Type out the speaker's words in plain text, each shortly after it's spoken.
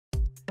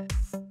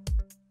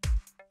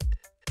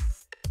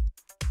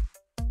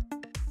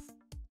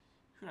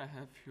I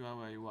have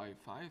Huawei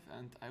Y5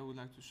 and I would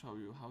like to show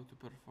you how to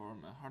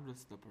perform a hard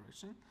reset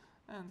operation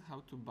and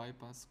how to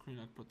bypass screen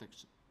lock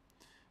protection.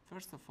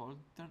 First of all,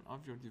 turn off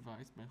your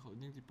device by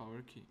holding the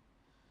power key.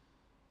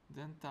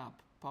 Then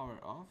tap power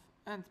off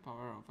and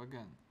power off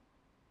again.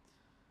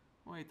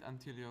 Wait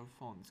until your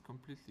phone is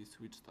completely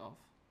switched off.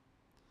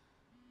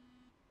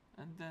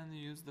 And then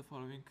use the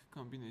following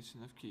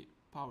combination of key,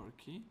 power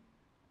key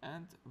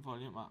and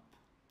volume up.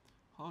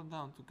 Hold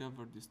down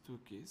together these two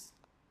keys.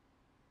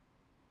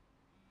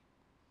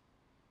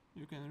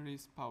 You can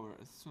release power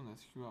as soon as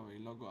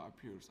Huawei logo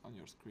appears on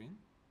your screen.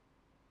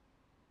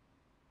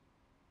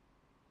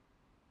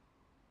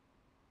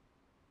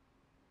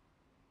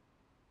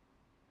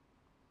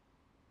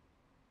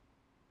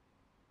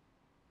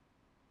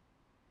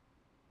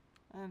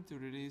 And to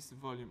release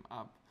volume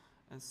up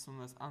as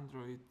soon as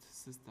Android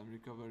system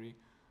recovery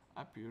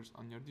appears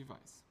on your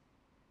device.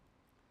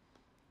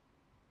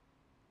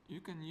 You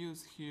can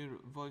use here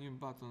volume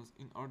buttons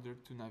in order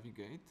to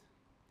navigate,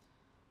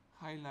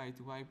 highlight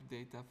wipe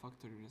data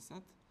factory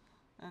reset,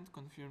 and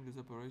confirm this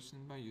operation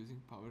by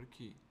using power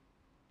key.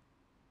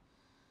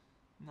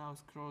 Now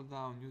scroll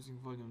down using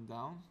volume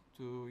down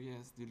to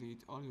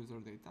delete all user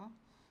data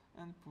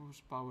and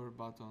push power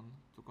button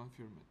to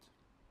confirm it.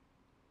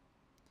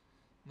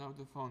 Now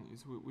the phone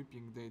is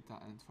whipping data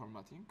and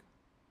formatting.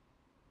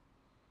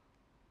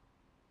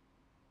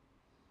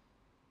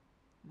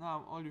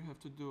 Now all you have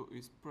to do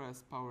is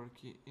press power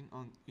key in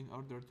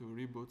order to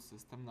reboot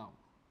system now.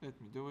 Let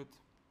me do it.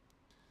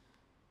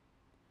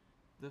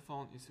 The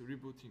phone is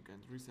rebooting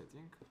and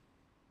resetting.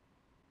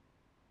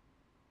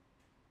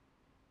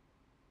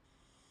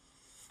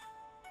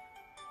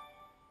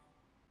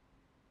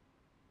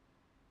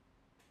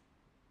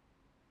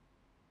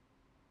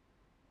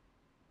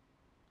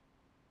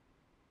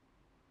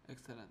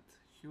 Excellent.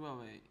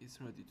 Huawei is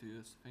ready to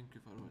use. Thank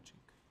you for watching.